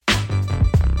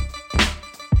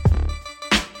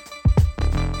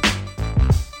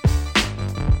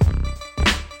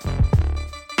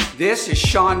This is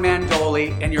Sean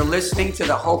Mandoli, and you're listening to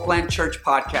the Hopeland Church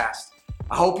Podcast.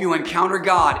 I hope you encounter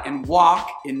God and walk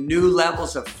in new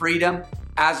levels of freedom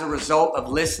as a result of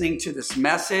listening to this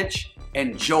message.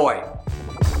 Enjoy.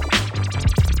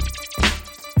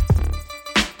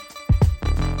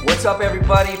 What's up,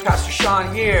 everybody? Pastor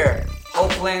Sean here.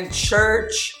 Hopeland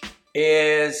Church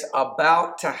is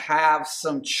about to have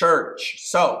some church.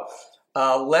 So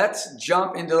let's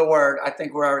jump into the Word. I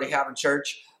think we're already having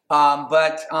church.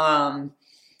 But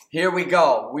here we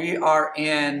go. We are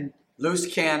in Loose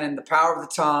Cannon, the power of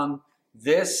the tongue.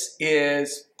 This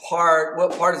is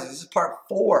what part is this? This is part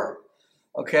 4.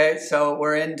 Okay, so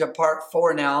we're into part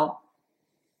 4 now.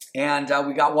 And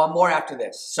we got one more after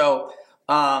this. So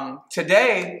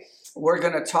today we're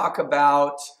going to talk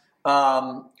about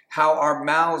how our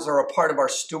mouths are a part of our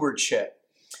stewardship.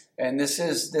 And this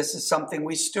is something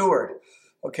we steward.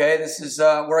 Okay,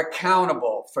 we're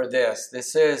accountable for this.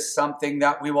 This is something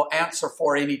that we will answer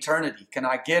for in eternity. Can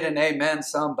I get an amen,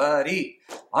 somebody?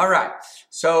 All right,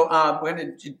 so we're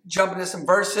going to jump into some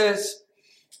verses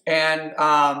and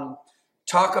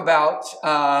talk about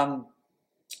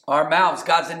our mouths,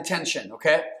 God's intention,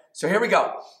 okay? So here we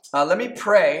go. Let me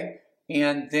pray,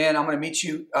 and then I'm going to meet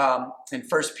you in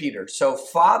 1 Peter. So,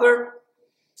 Father,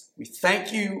 we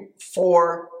thank you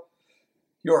for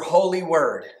your holy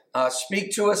word.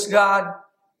 Speak to us, God,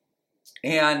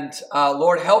 and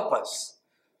Lord, help us.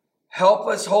 Help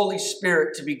us, Holy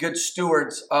Spirit, to be good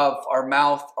stewards of our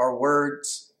mouth, our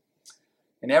words,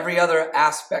 and every other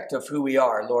aspect of who we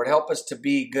are. Lord, help us to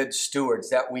be good stewards,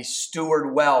 that we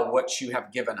steward well what you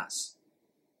have given us.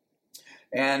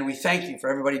 And we thank you for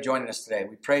everybody joining us today.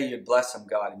 We pray you'd bless them,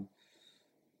 God, and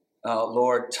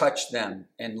Lord, touch them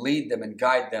and lead them and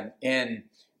guide them in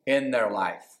their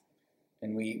life.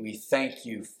 And we thank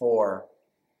you for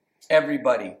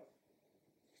everybody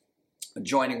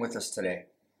joining with us today.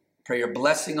 Pray your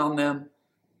blessing on them.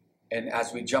 And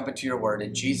as we jump into your word,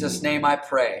 in Jesus' name I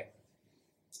pray.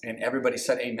 And everybody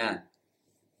said amen.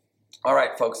 All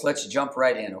right, folks, let's jump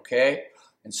right in, okay?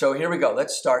 And so here we go.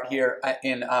 Let's start here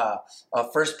in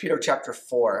 1 Peter chapter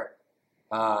 4,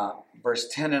 verse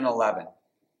 10 and 11.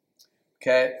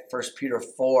 Okay, 1 Peter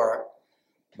 4,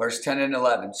 verse 10 and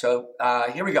 11. So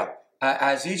here we go.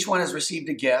 As each one has received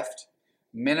a gift,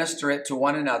 minister it to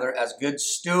one another as good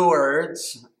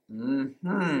stewards,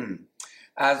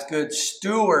 as good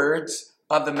stewards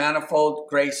of the manifold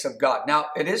grace of God. Now,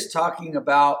 it is talking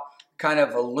about, kind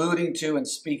of alluding to and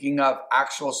speaking of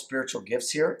actual spiritual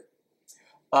gifts here.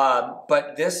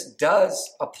 But this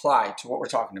does apply to what we're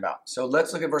talking about. So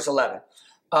let's look at verse 11.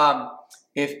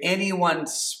 If anyone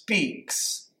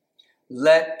speaks,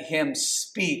 let him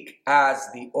speak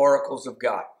as the oracles of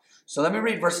God. So let me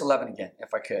read verse 11 again,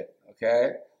 if I could,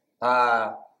 okay?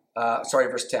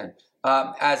 Verse 10.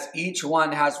 As each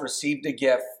one has received a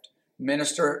gift,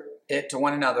 minister it to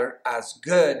one another as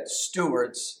good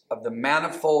stewards of the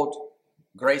manifold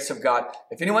grace of God.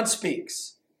 If anyone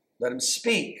speaks, let him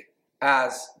speak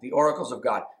as the oracles of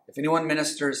God. If anyone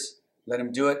ministers, let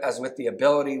him do it as with the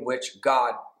ability which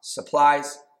God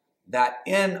supplies, that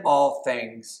in all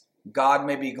things God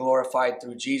may be glorified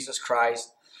through Jesus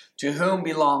Christ, to whom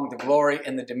belong the glory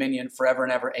and the dominion forever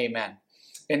and ever. Amen.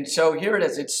 And so here it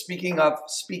is. It's speaking of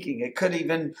speaking. It could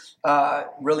even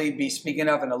really be speaking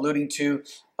of and alluding to,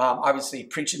 obviously,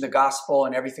 preaching the gospel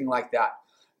and everything like that.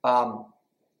 Our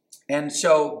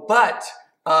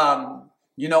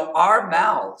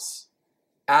mouths,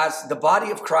 as the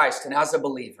body of Christ and as a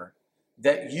believer,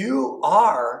 that you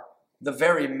are the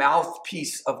very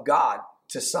mouthpiece of God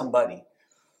to somebody.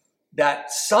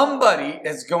 That somebody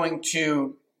is going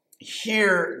to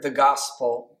hear the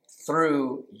gospel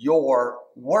through your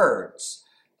words.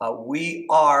 We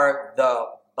are the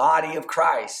body of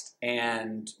Christ,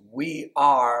 and we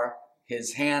are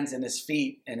his hands and his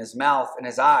feet and his mouth and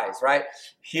his eyes, right?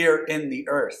 Here in the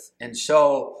earth. And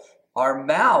so our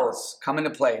mouths come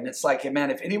into play. And it's like, man,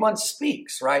 if anyone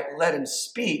speaks, right, let him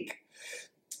speak,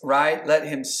 right? Let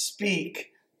him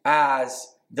speak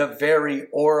as the very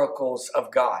oracles of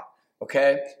God.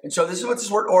 Okay, and so this is what this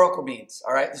word oracle means,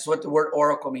 all right? This is what the word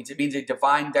oracle means. It means a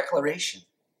divine declaration.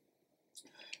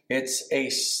 It's a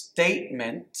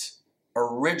statement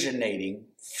originating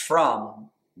from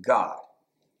God,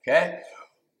 okay?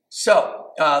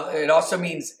 So it also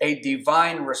means a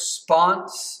divine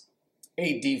response,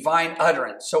 a divine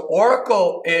utterance. So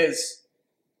oracle is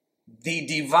the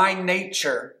divine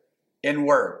nature in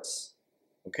words,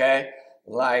 okay?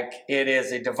 Like it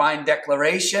is a divine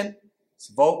declaration. It's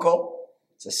vocal.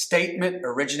 It's a statement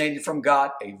originating from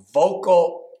God, a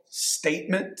vocal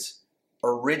statement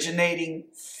originating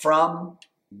from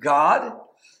God.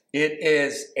 It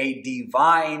is a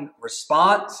divine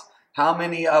response. How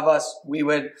many of us, we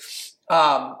would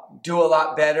do a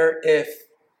lot better if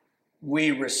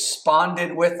we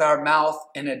responded with our mouth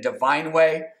in a divine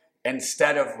way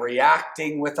instead of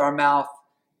reacting with our mouth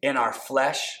in our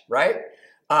flesh, right?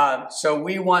 So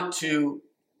we want to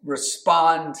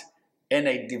respond in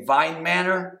a divine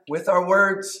manner with our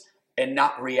words and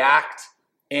not react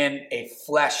in a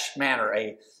flesh manner,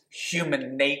 a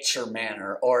human nature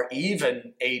manner, or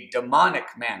even a demonic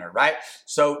manner, right?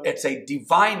 So it's a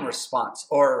divine response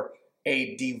or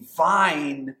a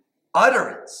divine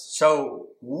utterance. So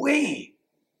we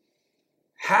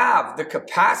have the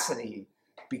capacity,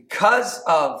 because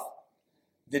of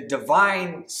the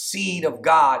divine seed of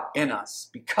God in us,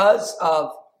 because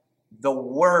of the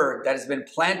word that has been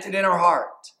planted in our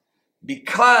heart,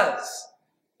 because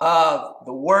of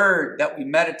the word that we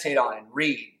meditate on and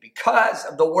read, because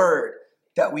of the word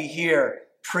that we hear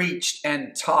preached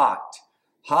and taught.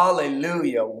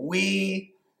 Hallelujah.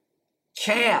 We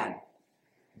can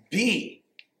be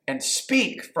and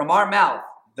speak from our mouth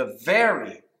the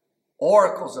very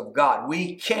oracles of God.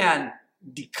 We can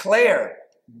declare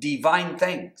divine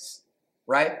things,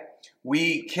 right?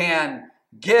 We can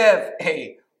give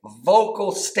a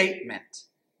vocal statement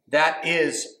that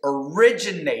is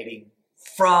originating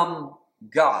from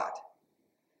God,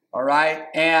 all right?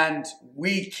 And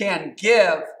we can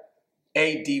give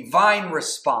a divine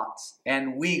response,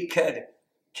 and we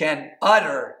can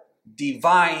utter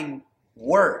divine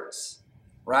words,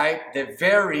 right? The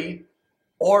very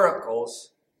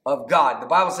oracles of God. The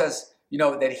Bible says,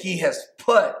 that he has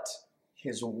put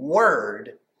his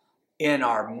word in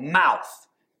our mouth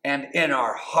and in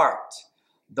our heart.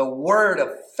 The word of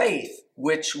faith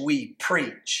which we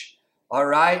preach. All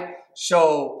right?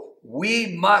 So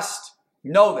we must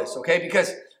know this, okay?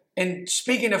 Because in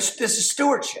speaking of, this is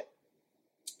stewardship.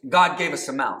 God gave us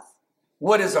a mouth.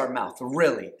 What is our mouth?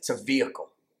 Really, it's a vehicle.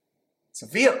 It's a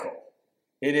vehicle.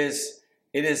 It is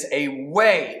a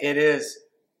way. It is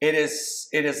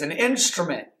an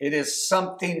instrument. It is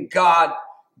something God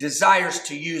desires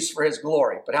to use for his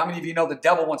glory. But how many of you know the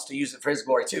devil wants to use it for his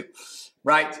glory too,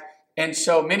 right? And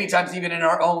so many times, even in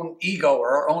our own ego or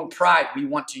our own pride, we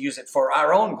want to use it for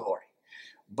our own glory.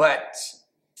 But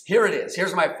here it is.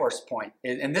 Here's my first point.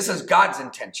 And this is God's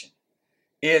intention,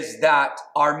 is that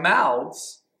our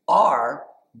mouths are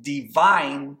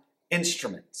divine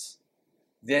instruments.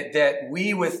 That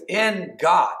we within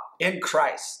God, in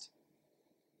Christ,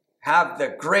 have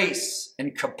the grace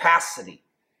and capacity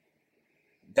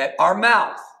that our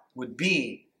mouth would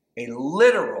be a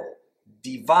literal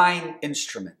divine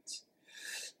instrument.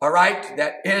 All right?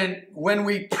 That when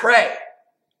we pray,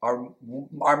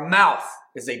 our mouth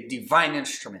is a divine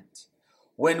instrument.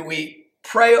 When we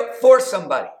pray for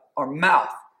somebody, our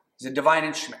mouth is a divine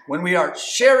instrument. When we are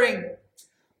sharing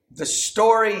the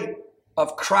story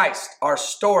of Christ, our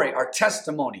story, our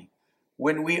testimony,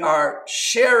 when we are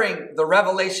sharing the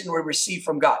revelation we receive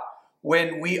from God,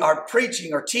 when we are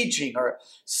preaching or teaching or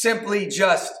simply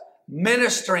just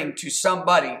ministering to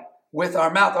somebody with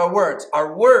our mouth, our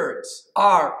words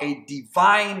are a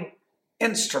divine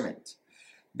instrument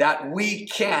that we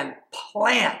can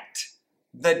plant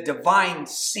the divine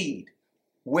seed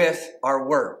with our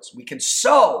words. We can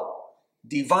sow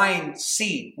divine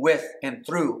seed with and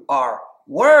through our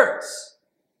words.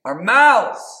 Our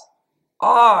mouths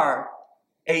are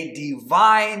a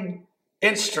divine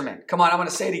instrument. Come on, I'm going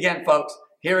to say it again, folks.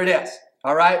 Here it is.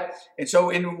 All right? And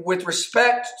so with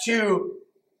respect to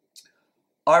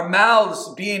our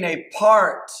mouths being a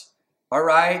part, all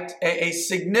right, a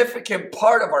significant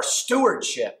part of our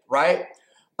stewardship, right?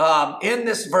 In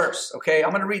this verse, okay, I'm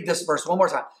going to read this verse one more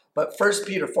time. But 1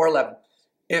 Peter 4:11,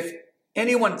 if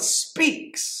anyone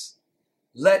speaks,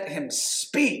 let him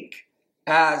speak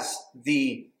as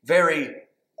the very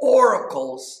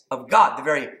oracles of God, the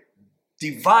very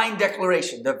divine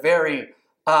declaration, the very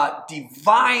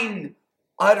divine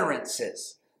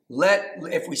utterances.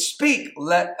 If we speak,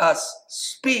 let us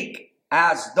speak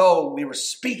as though we were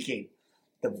speaking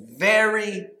the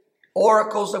very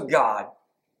oracles of God.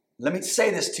 Let me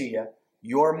say this to you.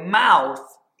 Your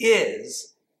mouth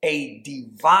is a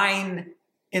divine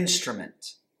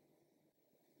instrument.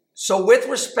 So with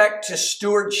respect to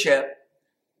stewardship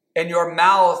and your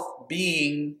mouth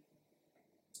being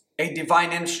a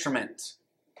divine instrument,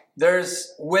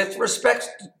 there's, with respect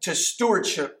to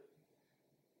stewardship,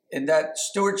 and that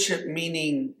stewardship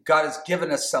meaning God has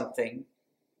given us something.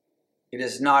 It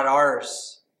is not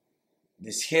ours. It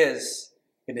is his.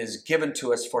 It is given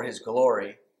to us for his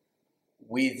glory.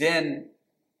 We then,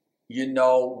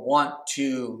 want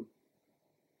to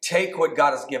take what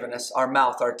God has given us, our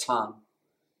mouth, our tongue,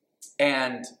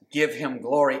 and give him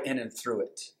glory in and through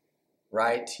it,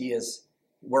 right?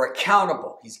 We're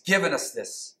accountable. He's given us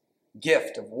this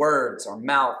gift of words, our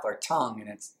mouth, our tongue,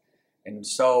 and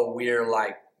so we're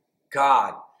like,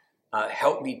 God,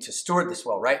 help me to steward this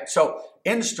well, right? So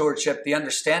in stewardship, the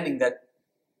understanding that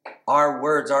our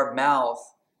words, our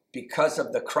mouth, because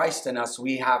of the Christ in us,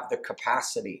 we have the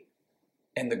capacity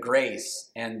and the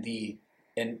grace and the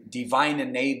divine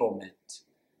enablement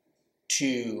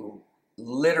to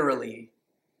literally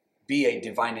be a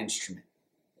divine instrument.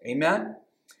 Amen?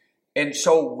 And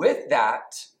so with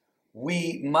that,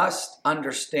 we must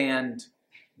understand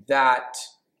that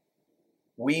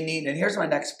we need, and here's my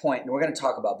next point, and we're going to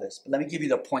talk about this, but let me give you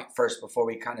the point first before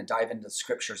we kind of dive into the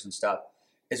scriptures and stuff,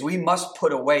 is we must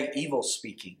put away evil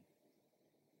speaking,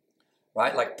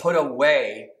 right? Like put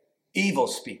away evil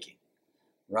speaking,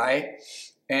 right?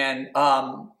 And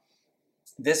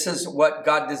this is what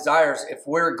God desires. If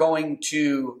we're going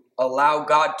to allow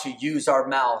God to use our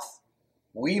mouth,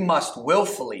 we must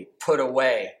willfully put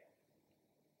away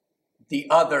the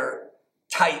other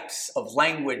types of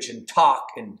language and talk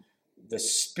and the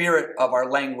spirit of our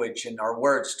language and our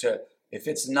words to, if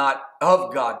it's not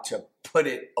of God, to put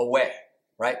it away,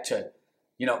 right? To,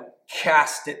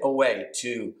 cast it away,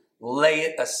 to lay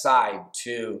it aside,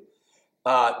 to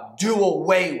do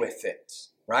away with it,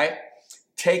 right?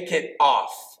 Take it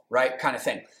off, right? Kind of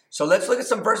thing. So let's look at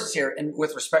some verses here and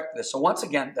with respect to this. So once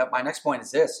again, my next point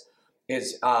is this,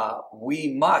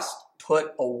 we must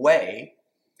put away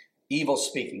evil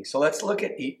speaking. So let's look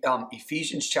at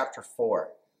Ephesians chapter 4,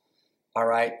 all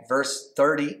right, verse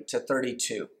 30 to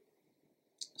 32.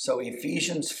 So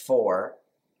Ephesians 4,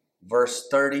 verse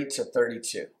 30 to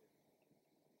 32.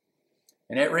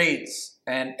 And it reads,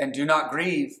 and do not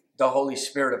grieve the Holy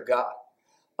Spirit of God,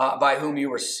 by whom you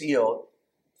were sealed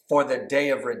for the day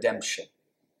of redemption.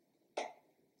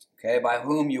 Okay, by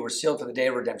whom you were sealed for the day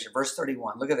of redemption. Verse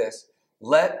 31, look at this.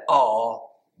 Let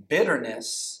all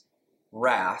bitterness,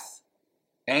 wrath,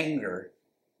 anger,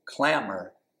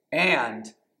 clamor,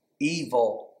 and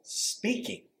evil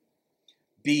speaking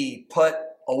be put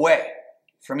away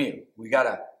from you. We got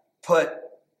to put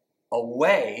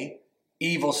away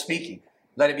evil speaking.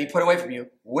 Let it be put away from you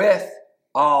with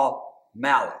all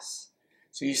malice.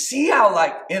 So you see how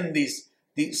like in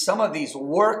some of these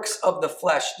works of the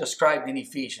flesh described in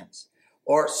Ephesians,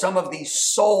 or some of these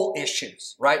soul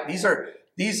issues, right?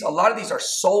 A lot of these are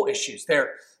soul issues.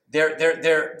 They're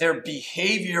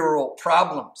behavioral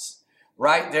problems,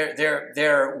 right?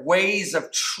 They're ways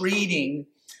of treating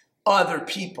other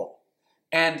people.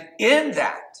 And in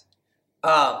that,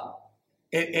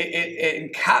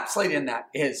 it encapsulated in that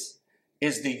is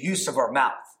the use of our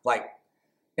mouth.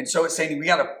 And so it's saying we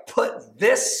got to put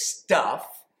this stuff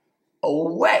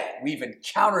away. We've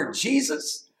encountered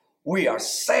Jesus. We are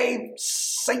saved,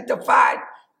 sanctified,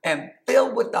 and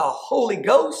filled with the Holy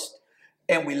Ghost.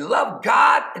 And we love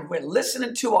God, and we're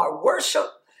listening to our worship,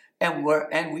 and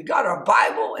we got our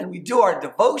Bible, and we do our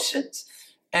devotions,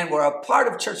 and we're a part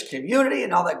of church community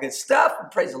and all that good stuff.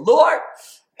 And praise the Lord.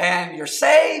 And you're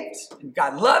saved, and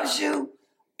God loves you,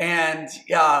 and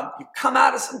you come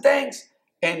out of some things.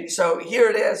 And so here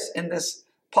it is in this,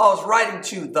 Paul's writing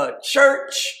to the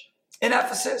church in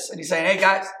Ephesus, and he's saying, hey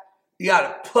guys, you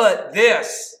got to put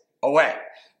this away,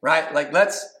 right? Like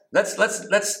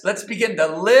let's begin to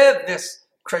live this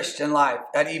Christian life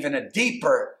at even a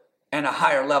deeper and a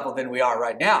higher level than we are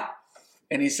right now.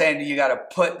 And he's saying you got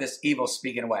to put this evil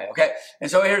speaking away, okay? And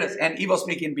so here it is. And evil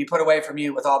speaking be put away from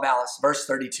you with all malice. Verse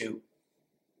 32.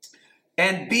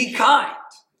 And be kind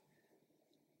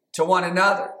to one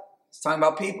another. It's talking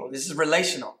about people. This is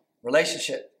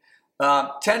relationship.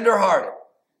 Tender-hearted,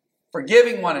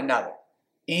 forgiving one another,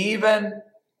 even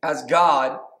as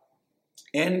God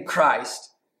in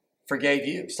Christ forgave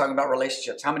you. He's talking about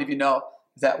relationships. How many of you know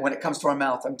that when it comes to our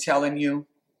mouth, I'm telling you,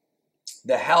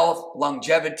 the health,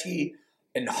 longevity,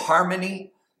 and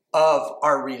harmony of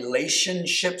our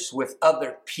relationships with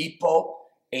other people,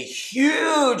 a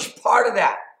huge part of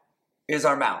that is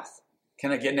our mouth.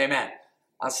 Can I get an amen?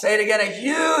 I'll say it again, a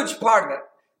huge part of it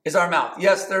is our mouth.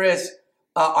 Yes, there is,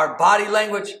 our body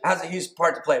language has a huge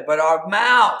part to play, but our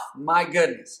mouth, my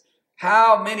goodness,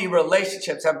 how many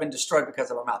relationships have been destroyed because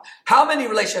of our mouth? How many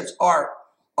relationships are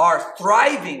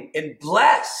thriving and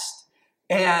blessed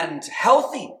and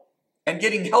healthy and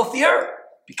getting healthier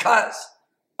because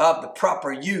of the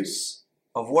proper use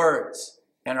of words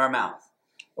in our mouth,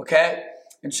 okay?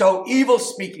 And so evil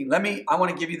speaking, I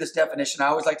want to give you this definition. I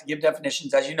always like to give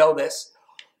definitions, as you know this.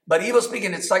 But evil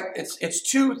speaking, it's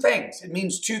two things. It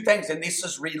means two things, and this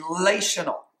is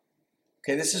relational.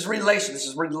 Okay, this is relation.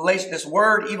 This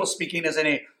word evil speaking is in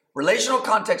a relational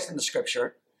context in the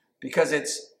scripture, because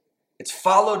it's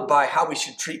followed by how we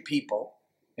should treat people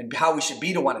and how we should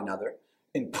be to one another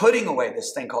in putting away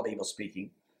this thing called evil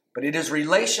speaking. But it is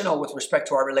relational with respect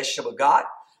to our relationship with God,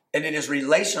 and it is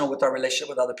relational with our relationship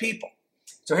with other people.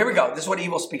 So here we go. This is what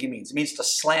evil speaking means. It means to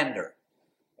slander.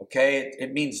 Okay?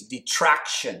 It means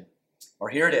detraction. Or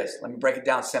here it is. Let me break it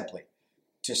down simply.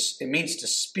 It means to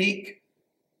speak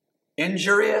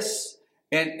injurious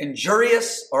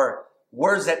or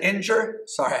words that injure.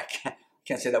 Sorry, I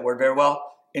can't say that word very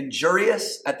well.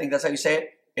 Injurious, I think that's how you say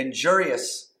it.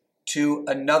 Injurious to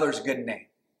another's good name.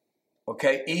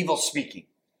 Okay? Evil speaking.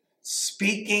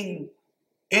 Speaking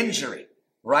injury,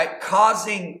 right?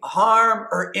 Causing harm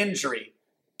or injury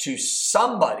to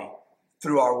somebody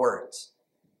through our words.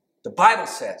 The Bible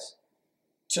says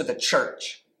to the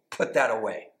church, put that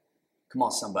away. Come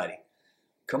on, somebody.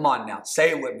 Come on now.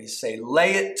 Say it with me. Say,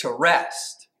 lay it to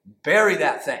rest. Bury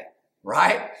that thing,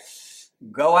 right?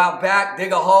 Go out back,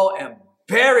 dig a hole, and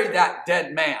bury that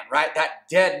dead man, right? That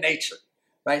dead nature,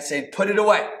 right? Saying, put it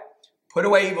away. Put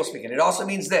away evil speaking. It also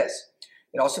means this.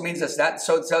 It also means this.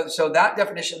 So that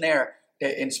definition there,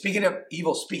 in speaking of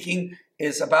evil speaking,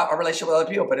 is about our relationship with other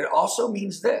people. But it also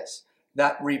means this,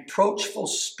 that reproachful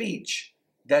speech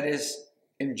that is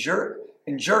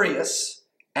injurious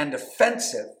and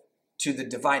offensive to the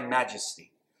divine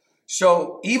majesty.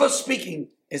 So evil speaking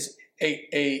is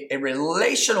a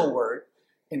relational word,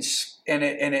 and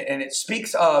it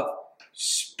speaks of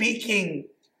speaking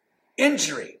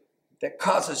injury that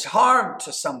causes harm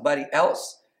to somebody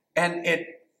else. And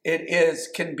it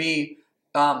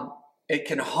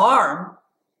can harm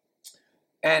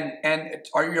and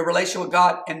your relationship with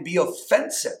God and be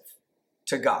offensive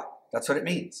to God. That's what it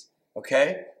means.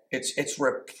 Okay? It's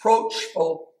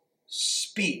reproachful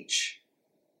speech,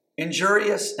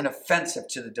 injurious and offensive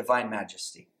to the divine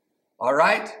majesty. All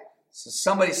right? So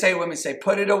somebody say it with me, say,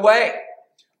 put it away.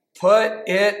 Put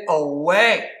it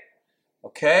away.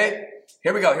 Okay?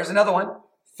 Here we go. Here's another one.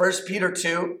 1 Peter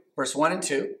 2, verse 1 and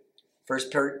 2. 1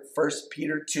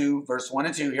 Peter 2, verse 1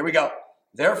 and 2. Here we go.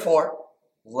 Therefore,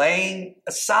 laying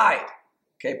aside.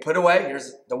 Okay, put away.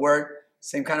 Here's the word,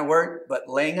 same kind of word, but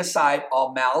laying aside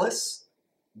all malice,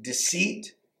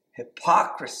 deceit,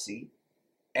 hypocrisy,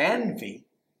 envy,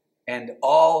 and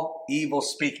all evil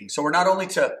speaking. So we're not only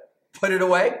to put it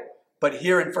away, but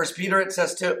here in 1 Peter it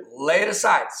says to lay it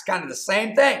aside. It's kind of the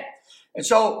same thing. And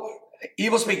so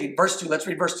evil speaking, verse 2, let's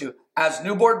read verse 2. As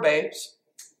newborn babes,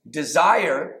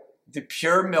 desire the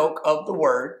pure milk of the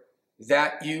word,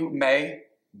 that you may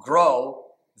grow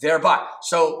thereby.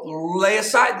 So lay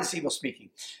aside this evil speaking.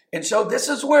 And so this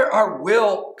is where our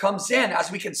will comes in,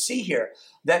 as we can see here,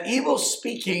 that evil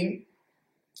speaking,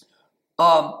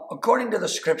 according to the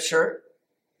scripture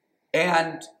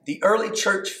and the early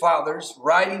church fathers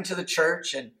writing to the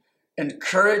church and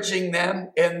encouraging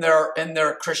them in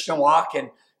their Christian walk and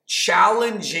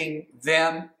challenging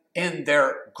them in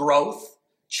their growth,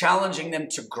 challenging them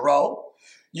to grow,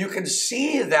 you can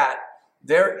see that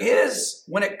there is,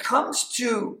 when it comes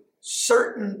to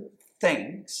certain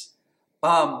things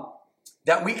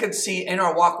that we can see in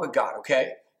our walk with God,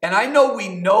 okay? And I know we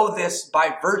know this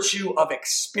by virtue of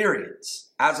experience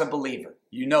as a believer.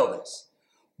 You know this.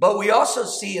 But we also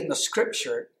see in the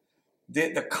scripture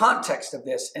the context of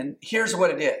this, and here's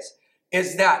what it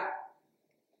is that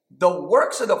the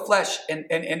works of the flesh and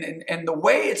the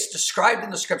way it's described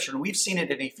in the scripture, and we've seen it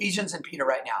in Ephesians and Peter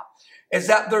right now, is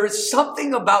that there is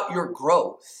something about your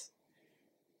growth,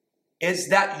 is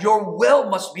that your will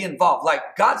must be involved.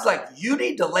 Like God's like, you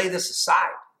need to lay this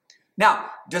aside. Now,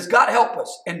 does God help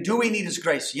us? And do we need his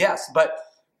grace? Yes. But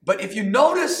if you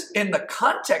notice in the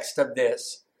context of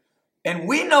this, and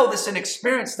we know this in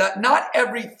experience, that not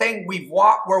everything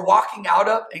we're walking out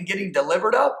of and getting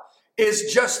delivered of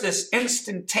is just this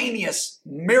instantaneous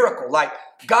miracle. Like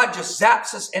God just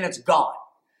zaps us and it's gone.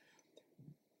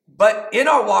 But in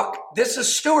our walk, this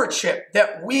is stewardship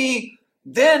that we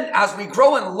then, as we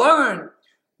grow and learn,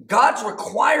 God's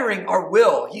requiring our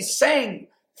will. He's saying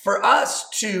for us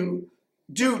to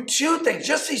do two things,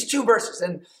 just these two verses.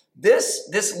 And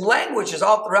this language is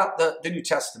all throughout the New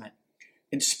Testament.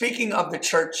 In speaking of the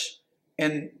church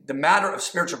in the matter of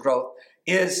spiritual growth,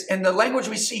 is, and the language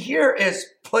we see here is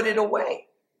put it away.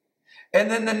 And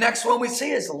then the next one we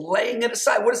see is laying it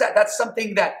aside. What is that? That's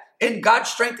something that in God's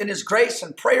strength and his grace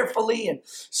and prayerfully and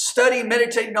studying,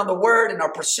 meditating on the word and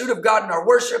our pursuit of God and our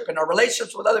worship and our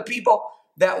relationships with other people,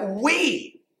 that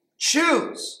we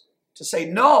choose to say,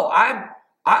 no,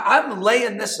 I'm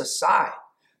laying this aside.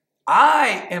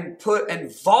 I am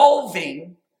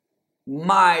involving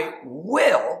my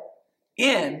will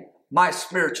in my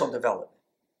spiritual development.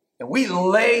 And we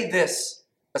lay this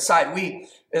aside.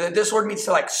 This word means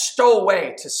to like stow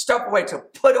away, to stuff away, to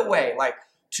put away, like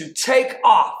to take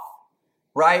off,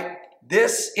 right?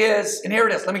 This is, and here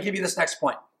it is. Let me give you this next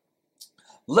point.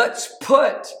 Let's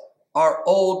put our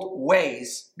old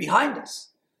ways behind us.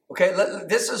 Okay,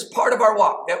 this is part of our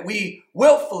walk, that we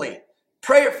willfully,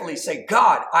 prayerfully say,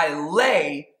 God, I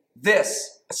lay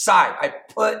this aside. I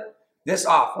put this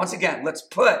off. Once again, let's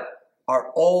put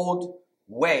our old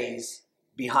ways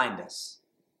behind us.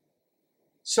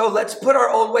 So let's put our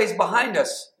old ways behind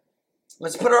us.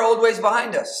 Let's put our old ways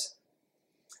behind us.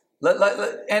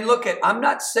 And look I'm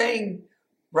not saying,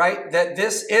 right, that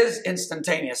this is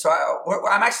instantaneous. So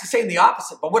I'm actually saying the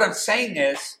opposite. But what I'm saying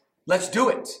is, let's do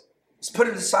it. Let's put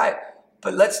it aside.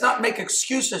 But let's not make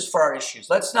excuses for our issues.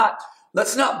 Let's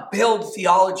not build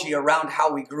theology around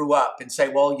how we grew up and say,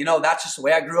 well, that's just the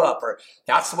way I grew up, or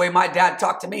that's the way my dad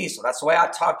talked to me, so that's the way I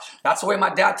talk. That's the way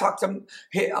my dad talked to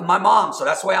my mom, so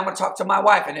that's the way I'm going to talk to my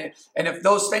wife. And if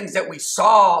those things that we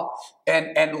saw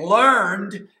and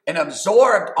learned and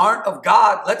absorbed aren't of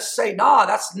God, let's say, no,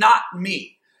 that's not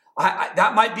me.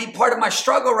 That might be part of my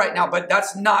struggle right now, but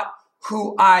that's not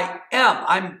who I am.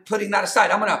 I'm putting that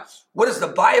aside. What does the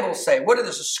Bible say? What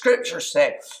does the scripture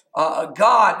say?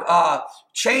 God,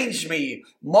 change me,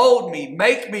 mold me,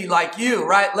 make me like you,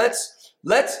 right? Let's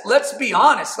be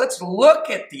honest. Let's look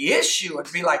at the issue and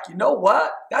be like, you know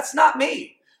what? That's not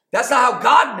me. That's not how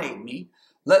God made me.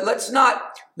 Let's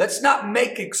not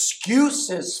make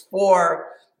excuses for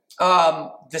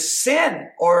the sin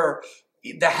or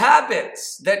the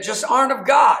habits that just aren't of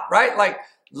God, right? Like,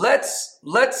 let's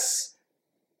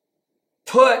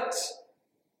put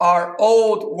our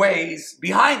old ways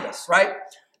behind us, right?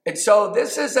 And so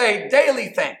this is a daily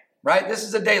thing, right? This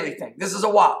is a daily thing. This is a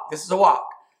walk. This is a walk.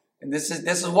 And this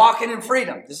is walking in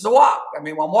freedom. This is a walk. I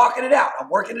mean, I'm walking it out. I'm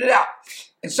working it out.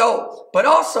 And so, but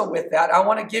also with that, I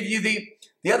want to give you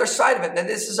the other side of it, that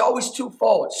this is always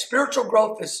twofold. Spiritual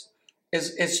growth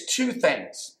is two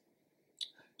things.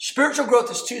 Spiritual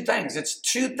growth is two things. It's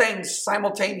two things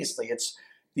simultaneously. It's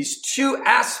these two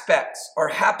aspects are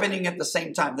happening at the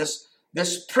same time.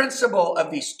 This principle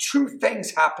of these two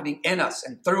things happening in us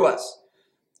and through us.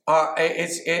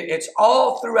 It's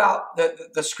all throughout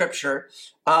the scripture.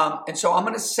 And so I'm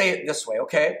going to say it this way,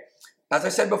 okay? As I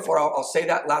said before, I'll say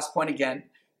that last point again,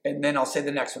 and then I'll say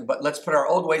the next one. But let's put our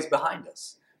old ways behind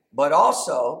us. But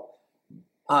also,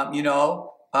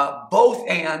 both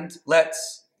and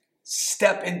let's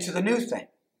step into the new thing.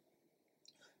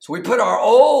 So we put our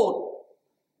old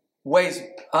ways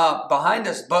behind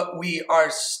us, but we are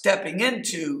stepping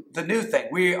into the new thing.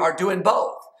 We are doing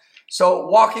both. So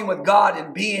walking with God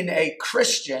and being a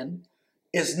Christian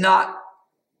is not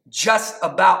just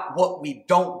about what we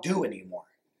don't do anymore,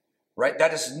 right?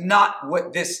 That is not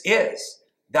what this is.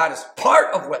 That is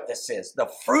part of what this is. The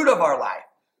fruit of our life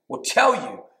will tell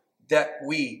you that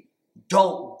we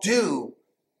don't do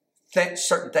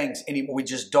certain things anymore. We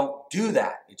just don't do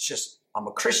that. It's just, I'm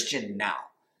a Christian now.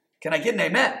 Can I get an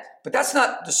amen? But that's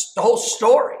not the whole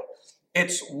story.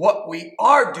 It's what we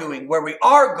are doing, where we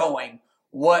are going,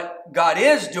 what God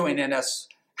is doing in us,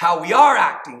 how we are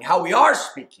acting, how we are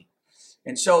speaking.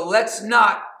 And so let's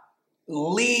not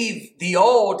leave the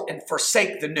old and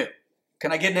forsake the new.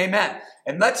 Can I get an amen?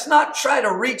 And let's not try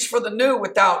to reach for the new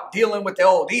without dealing with the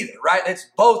old either, right? It's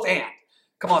both and.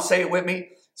 Come on, say it with me.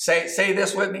 Say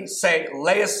this with me. Say,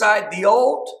 lay aside the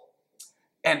old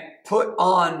and put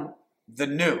on the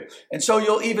new. And so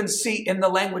you'll even see in the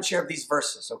language here of these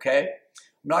verses, okay?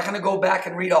 I'm not going to go back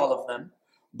and read all of them,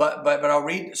 but I'll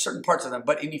read certain parts of them.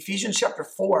 But in Ephesians chapter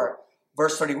 4,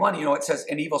 verse 31, it says,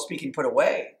 and evil speaking put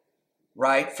away,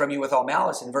 right, from you with all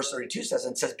malice. And verse 32 says,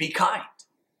 and it says, be kind.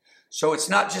 So it's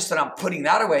not just that I'm putting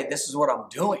that away. This is what I'm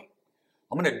doing.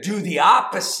 I'm going to do the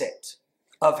opposite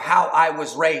of how I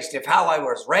was raised. If how I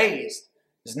was raised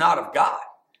is not of God,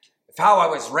 if how I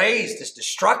was raised is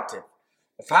destructive,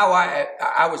 if how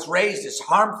I was raised is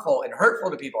harmful and hurtful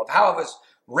to people, if how I was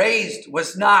raised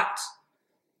was not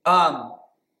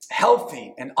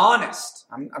healthy and honest,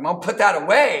 I'm going to put that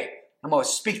away. I'm going to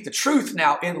speak the truth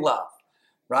now in love,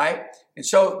 right? And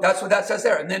so that's what that says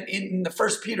there. And then in the 1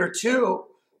 Peter 2,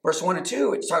 verse 1 and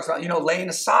 2, it talks about, laying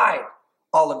aside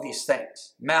all of these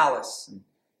things, malice, and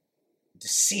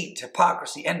deceit,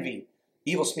 hypocrisy, envy,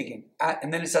 evil speaking.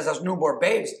 And then it says, as newborn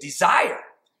babes, desire.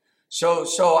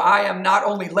 So I am not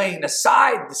only laying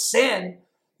aside the sin,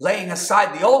 laying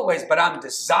aside the old ways, but I'm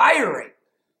desiring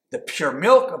the pure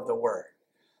milk of the word.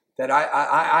 That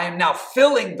I am now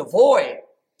filling the void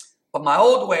of my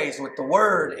old ways with the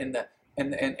word and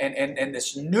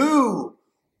this new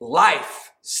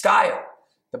lifestyle.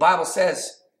 The Bible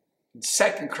says in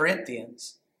 2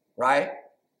 Corinthians, right?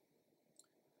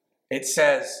 it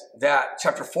says that,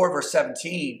 chapter 4, verse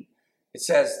 17, it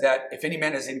says that if any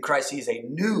man is in Christ, he is a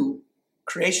new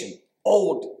creation.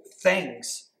 Old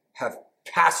things have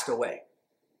passed away.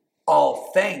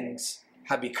 All things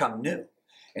have become new.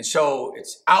 And so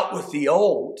it's out with the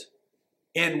old,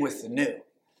 in with the new,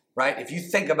 right? If you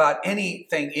think about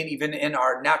anything, even in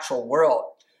our natural world,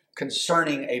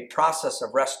 concerning a process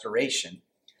of restoration,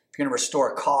 if you're going to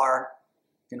restore a car,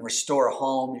 you're going to restore a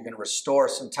home, you're going to restore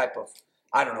some type of,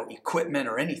 equipment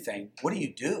or anything, what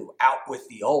do? Out with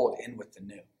the old, in with the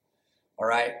new. All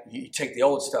right? You take the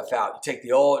old stuff out. You take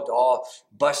the old, all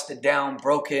busted down,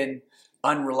 broken,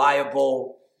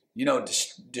 unreliable,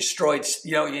 destroyed,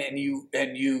 and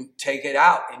you take it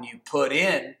out and you put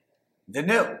in the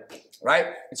new, right?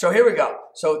 And so here we go.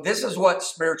 So this is what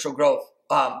spiritual growth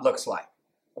looks like.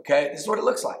 Okay? This is what it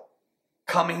looks like.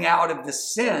 Coming out of the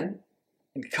sin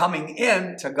and coming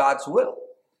into God's will.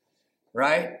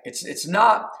 Right? It's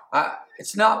not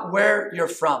where you're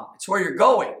from. It's where you're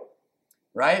going.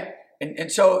 Right? And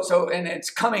so it's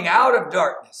coming out of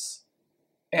darkness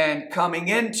and coming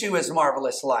into his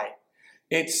marvelous light.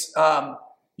 It's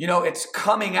it's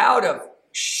coming out of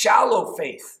shallow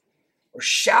faith or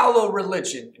shallow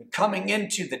religion and coming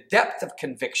into the depth of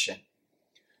conviction.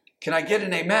 Can I get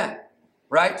an amen?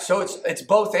 Right? So it's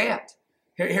both and.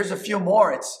 Here's a few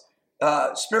more. It's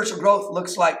spiritual growth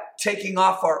looks like taking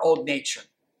off our old nature,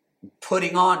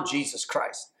 putting on Jesus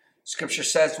Christ. Scripture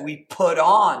says we put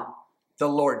on the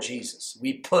Lord Jesus.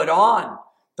 We put on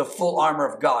the full armor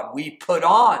of God. We put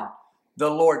on the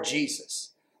Lord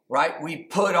Jesus, right? We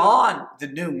put on the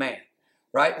new man,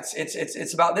 right?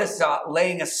 It's about this,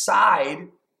 laying aside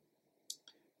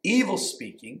evil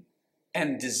speaking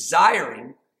and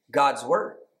desiring God's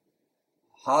word.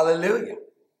 Hallelujah.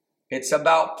 It's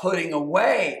about putting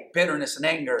away bitterness and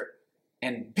anger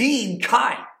and being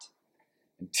kind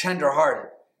and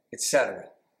tenderhearted, etc.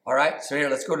 All right, so here,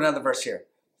 let's go to another verse here.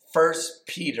 1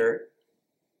 Peter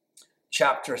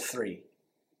chapter 3.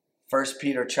 1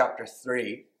 Peter chapter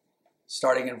 3,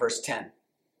 starting in verse 10.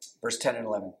 Verse 10 and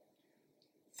 11.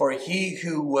 For he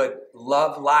who would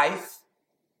love life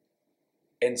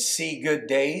and see good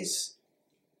days,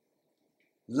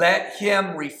 let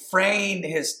him refrain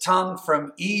his tongue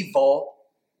from evil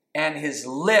and his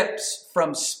lips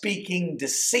from speaking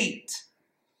deceit.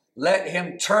 Let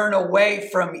him turn away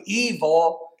from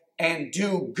evil and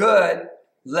do good.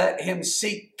 Let him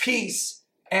seek peace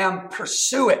and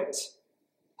pursue it.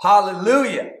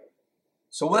 Hallelujah.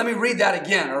 So let me read that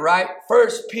again, all right? 1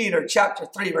 Peter chapter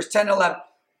 3, verse 10 and 11.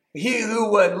 He who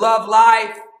would love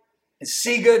life and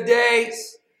see good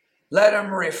days, let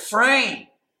him refrain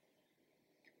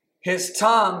his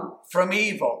tongue from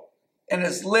evil and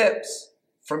his lips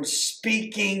from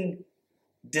speaking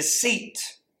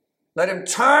deceit. Let him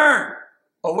turn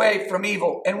away from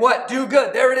evil and what? Do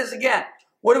good. There it is again.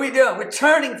 What are we doing? We're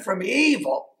turning from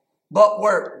evil, but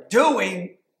we're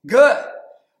doing good.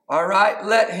 All right?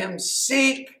 Let him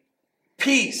seek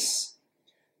peace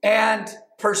and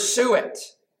pursue it.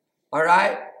 All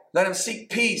right? Let him seek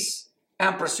peace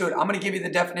and pursue it. I'm going to give you the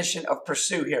definition of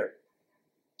pursue here.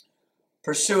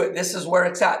 Pursue it. This is where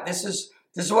it's at. This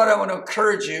is what I want to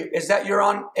encourage you, is that you're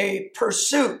on a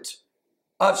pursuit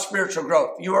of spiritual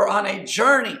growth. You are on a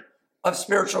journey of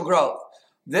spiritual growth.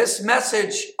 This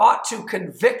message ought to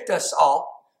convict us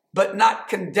all, but not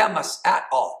condemn us at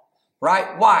all.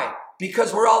 Right? Why?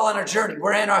 Because we're all on a journey.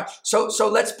 We're in our, so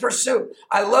let's pursue.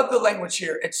 I love the language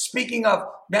here. It's speaking of,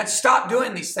 man, stop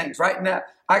doing these things, right? Now,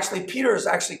 actually, Peter is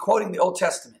actually quoting the Old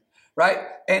Testament, right?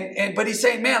 But he's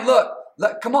saying, man, look,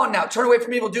 come on now, turn away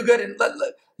from evil, do good, and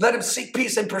let him seek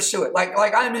peace and pursue it. Like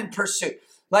I'm in pursuit.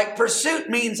 Like pursuit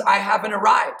means I haven't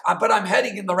arrived, but I'm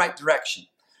heading in the right direction,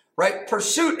 right?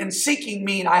 Pursuit and seeking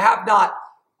mean I have not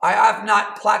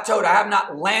plateaued. I have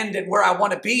not landed where I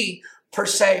want to be per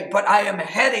se, but I am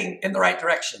heading in the right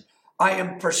direction. I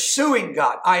am pursuing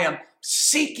God. I am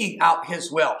seeking out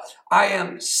his will. I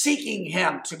am seeking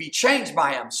him to be changed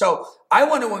by him. So I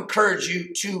want to encourage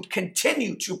you to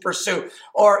continue to pursue,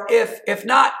 or if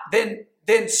not,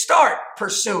 then start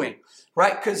pursuing,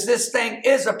 right? Because this thing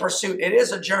is a pursuit. It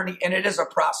is a journey and it is a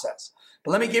process.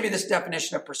 But let me give you this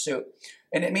definition of pursuit.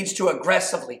 And it means to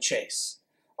aggressively chase.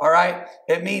 All right.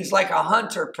 It means like a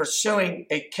hunter pursuing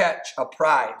a catch, a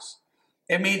prize.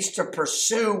 It means to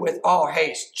pursue with all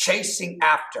haste, chasing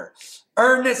after,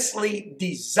 earnestly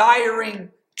desiring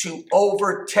to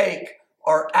overtake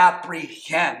or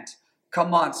apprehend.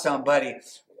 Come on, somebody.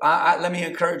 Let me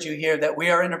encourage you here that we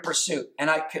are in a pursuit. And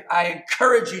I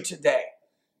encourage you today,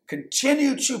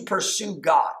 continue to pursue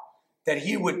God, that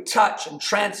he would touch and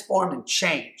transform and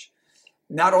change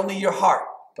not only your heart,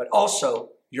 but also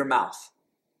your mouth.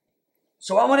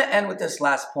 So I want to end with this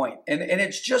last point, and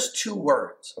it's just 2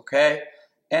 words, okay?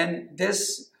 And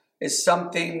this is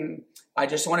something I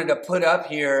just wanted to put up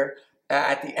here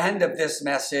at the end of this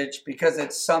message because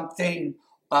it's something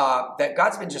that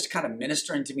God's been just kind of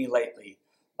ministering to me lately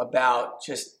about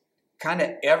just kind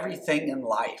of everything in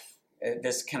life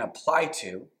this can apply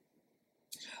to.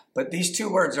 But these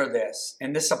 2 words are this,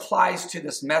 and this applies to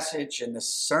this message and this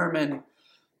sermon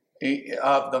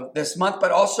of this month, but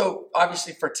also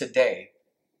obviously for today.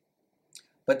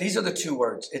 But these are the 2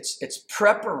 words. It's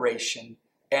preparation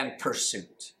and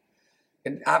pursuit.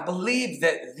 And I believe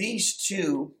that these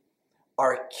 2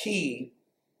 are key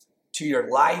to your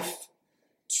life,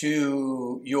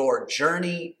 to your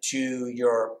journey, to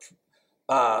your,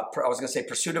 I was going to say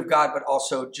pursuit of God, but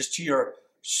also just to your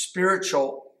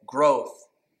spiritual growth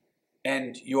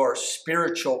and your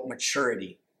spiritual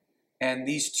maturity. And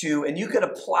these 2, and you could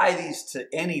apply these to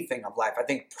anything of life. I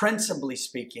think principally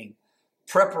speaking,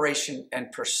 preparation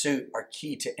and pursuit are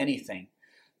key to anything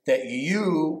that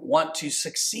you want to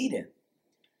succeed in,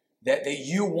 that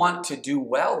you want to do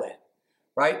well in,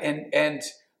 right? And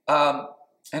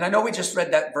I know we just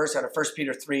read that verse out of 1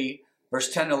 Peter 3,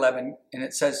 verse 10 and 11, and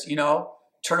it says,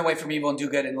 turn away from evil and do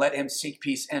good and let him seek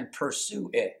peace and pursue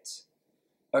it.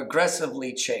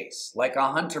 Aggressively chase, like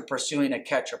a hunter pursuing a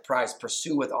catch or prize,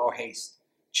 pursue with all haste,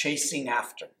 chasing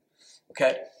after,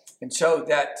 okay? And so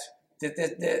that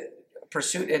the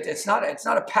pursuit, it's not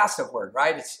a passive word,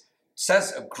 right? It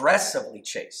says aggressively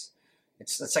chase.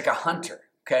 It's like a hunter,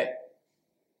 okay?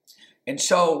 And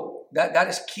so that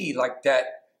is key, like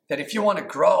that if you want to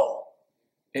grow,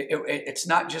 it's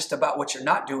not just about what you're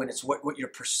not doing, it's what you're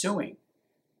pursuing.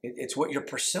 It's what you're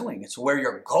pursuing. It's where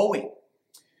you're going.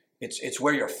 It's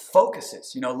where your focus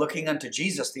is. Looking unto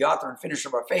Jesus, the author and finisher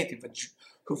of our faith,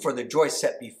 who for the joy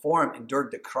set before him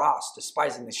endured the cross,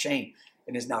 despising the shame,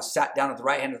 and is now sat down at the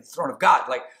right hand of the throne of God.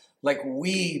 Like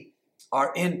we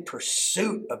are in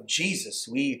pursuit of Jesus.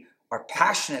 We are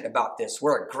passionate about this.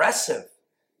 We're aggressive,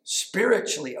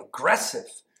 spiritually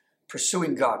aggressive,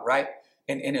 pursuing God, right?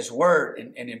 And in his word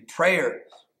and in prayer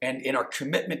and in our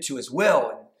commitment to his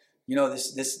will. And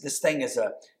this thing is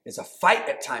a fight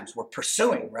at times. We're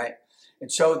pursuing, right?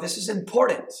 And so this is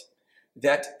important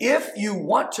that if you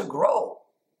want to grow,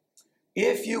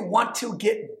 if you want to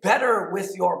get better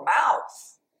with your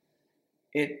mouth,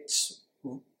 it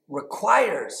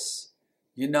requires,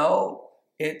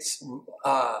 it's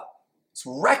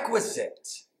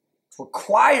requisite. It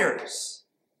requires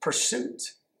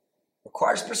pursuit.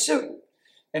 Requires pursuit.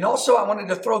 And also I wanted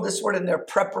to throw this word in there,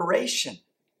 preparation.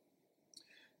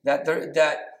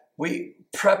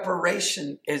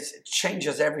 Preparation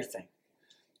changes everything.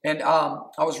 And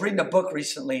I was reading a book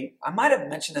recently. I might have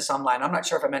mentioned this online. I'm not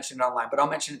sure if I mentioned it online, but I'll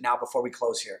mention it now before we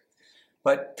close here.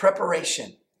 But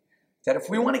preparation, that if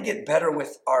we want to get better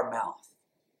with our mouth,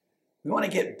 we want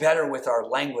to get better with our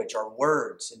language, our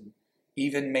words, and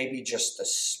even maybe just the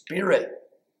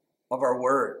spirit of our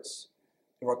words,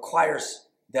 it requires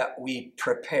that we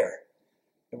prepare.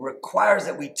 It requires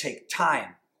that we take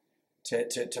time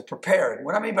to prepare. And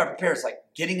what I mean by prepare is like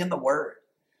getting in the Word,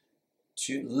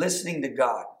 to listening to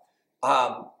God,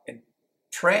 and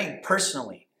praying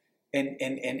personally,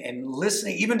 and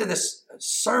listening even to this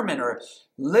sermon or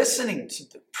listening to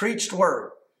the preached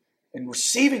Word and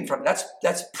receiving from it.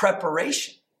 That's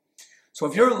preparation. So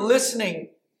if you're listening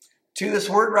to this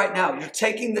Word right now, you're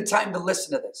taking the time to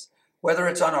listen to this, whether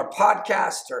it's on our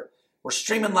podcast or we're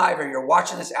streaming live or you're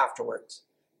watching this afterwards,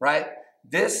 right?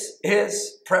 This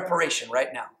is preparation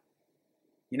right now.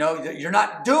 You're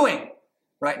not doing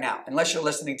right now, unless you're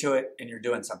listening to it and you're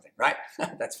doing something, right?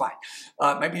 That's fine.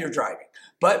 Maybe you're driving,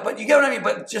 but you get what I mean.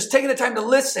 But just taking the time to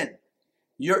listen,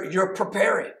 you're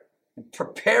preparing, and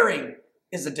preparing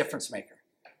is a difference maker.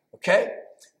 Okay,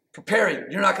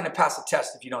 preparing. You're not going to pass a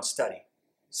test if you don't study.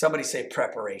 Somebody say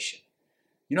preparation.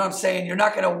 You know what I'm saying? You're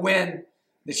not going to win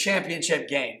the championship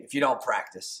game if you don't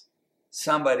practice.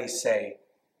 Somebody say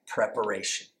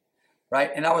preparation,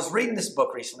 right? And I was reading this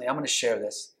book recently. I'm going to share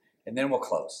this, and then we'll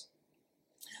close.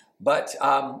 But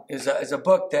is a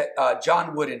book that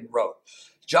John Wooden wrote.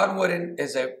 John Wooden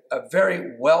is a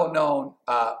very well-known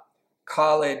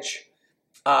college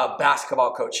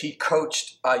basketball coach. He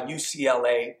coached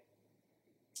UCLA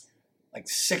like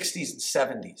 60s and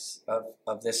 70s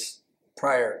of this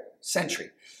prior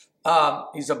century.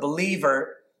 He's a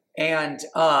believer, and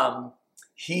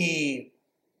he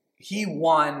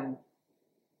won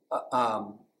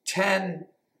 10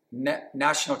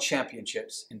 national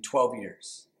championships in 12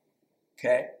 years.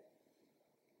 Okay?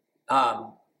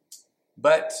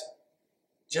 But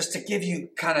just to give you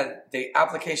kind of the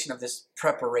application of this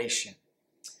preparation,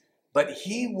 but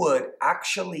he would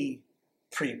actually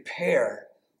prepare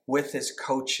with his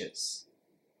coaches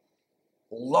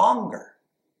longer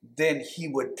than he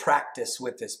would practice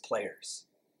with his players.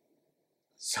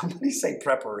 Somebody say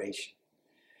preparation.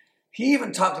 He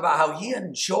even talked about how he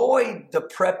enjoyed the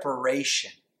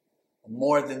preparation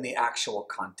more than the actual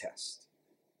contest,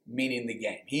 meaning the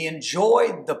game. He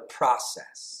enjoyed the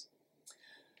process.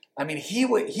 I mean, he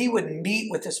would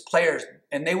meet with his players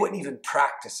and they wouldn't even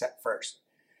practice at first.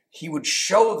 He would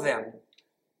show them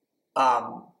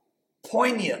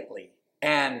poignantly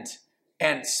and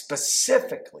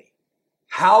specifically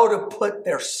how to put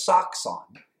their socks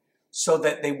on so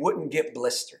that they wouldn't get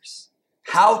blisters,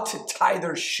 how to tie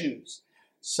their shoes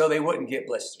so they wouldn't get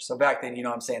blisters. So back then, you know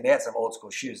what I'm saying, they had some old school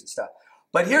shoes and stuff.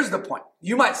 But here's the point.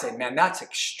 You might say, man, that's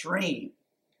extreme,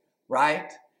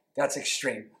 right? That's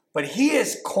extreme. But he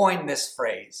has coined this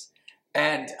phrase,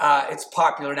 and it's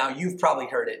popular now. You've probably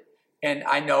heard it, and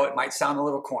I know it might sound a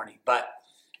little corny, but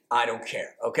I don't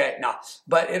care, okay? No,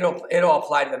 but it'll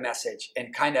apply to the message,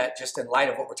 and kind of just in light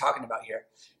of what we're talking about here.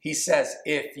 He says,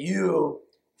 if you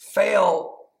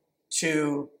fail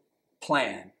to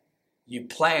plan, you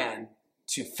plan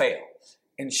to fail.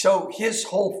 And so his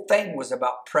whole thing was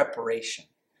about preparation,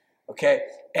 okay?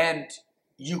 And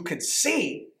you could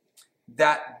see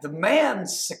that the man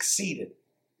succeeded,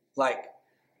 like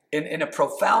in a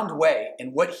profound way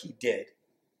in what he did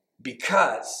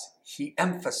because he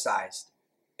emphasized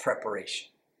preparation.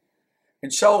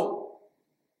 And so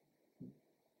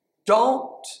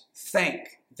don't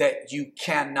think that you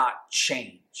cannot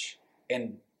change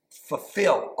and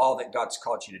fulfill all that God's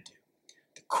called you to do.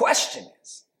 The question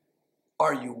is,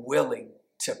 are you willing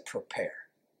to prepare?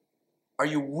 Are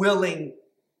you willing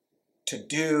to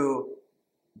do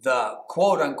the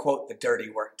quote unquote the dirty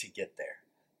work to get there?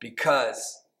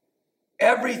 Because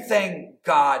everything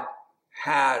God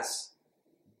has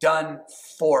done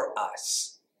for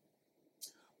us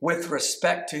with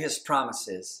respect to his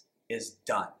promises is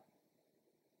done.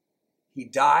 He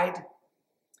died,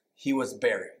 he was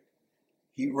buried.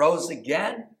 He rose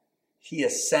again, he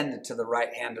ascended to the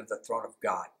right hand of the throne of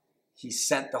God. He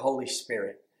sent the Holy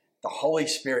Spirit. The Holy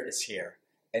Spirit is here,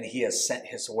 and he has sent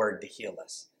his word to heal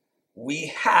us. We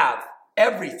have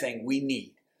everything we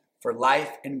need for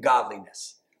life and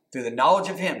godliness. Through the knowledge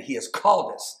of him, he has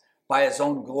called us by his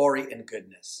own glory and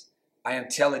goodness. I am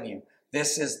telling you,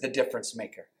 this is the difference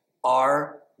maker.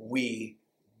 Are we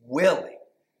willing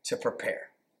to prepare?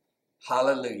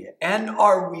 Hallelujah. And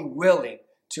are we willing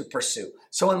to pursue?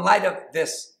 So in light of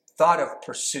this thought of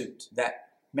pursuit, that,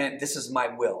 man, this is my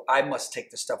will. I must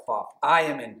take this stuff off. I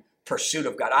am in pursuit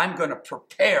of God. I'm going to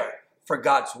prepare for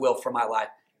God's will for my life,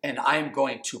 and I'm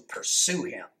going to pursue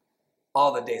him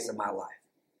all the days of my life.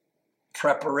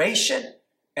 Preparation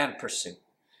and pursuit.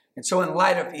 And so in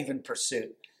light of even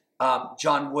pursuit,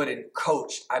 John Wooden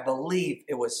coached, I believe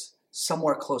it was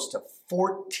somewhere close to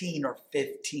 14 or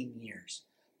 15 years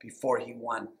before he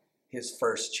won his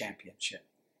first championship.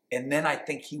 And then I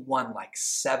think he won like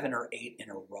 7 or 8 in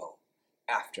a row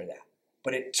after that.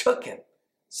 But it took him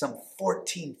some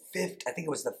 14, 15, I think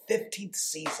it was the 15th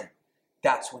season.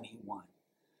 That's when he won.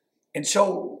 And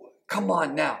so, come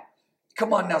on now,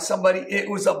 somebody. It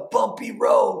was a bumpy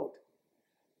road.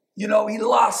 You know, he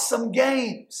lost some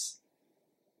games,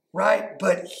 right?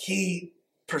 But he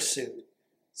pursued.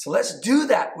 So let's do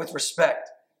that with respect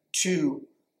to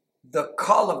the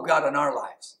call of God in our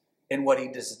lives and what he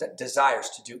desires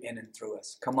to do in and through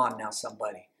us. Come on now,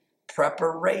 somebody.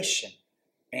 Preparation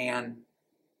and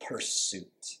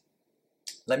pursuit.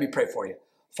 Let me pray for you.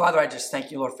 Father, I just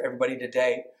thank you, Lord, for everybody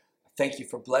today. Thank you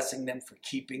for blessing them, for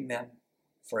keeping them,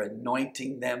 for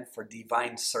anointing them for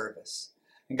divine service.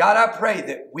 And God, I pray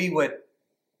that we would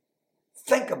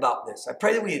think about this. I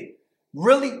pray that we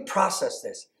really process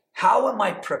this. How am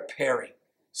I preparing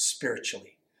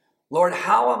spiritually? Lord,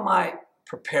 how am I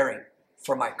preparing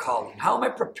for my calling? How am I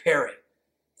preparing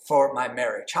for my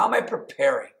marriage? How am I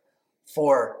preparing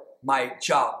for my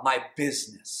job, my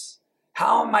business?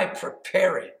 How am I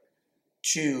preparing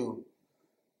to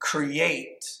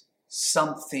create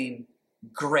something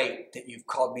great that you've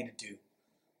called me to do?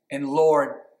 And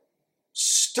Lord,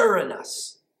 stir in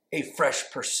us a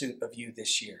fresh pursuit of you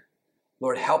this year.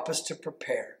 Lord, help us to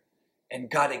prepare. And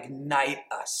God, ignite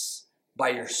us by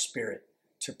your Spirit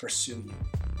to pursue you.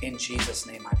 In Jesus'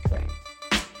 name I pray.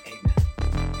 Amen.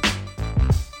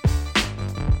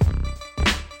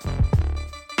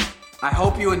 I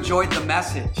hope you enjoyed the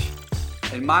message.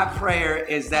 And my prayer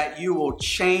is that you will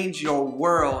change your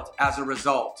world as a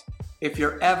result. If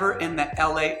you're ever in the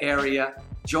LA area,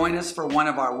 join us for one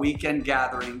of our weekend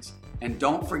gatherings. And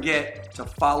don't forget to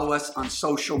follow us on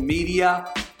social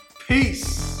media.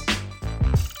 Peace.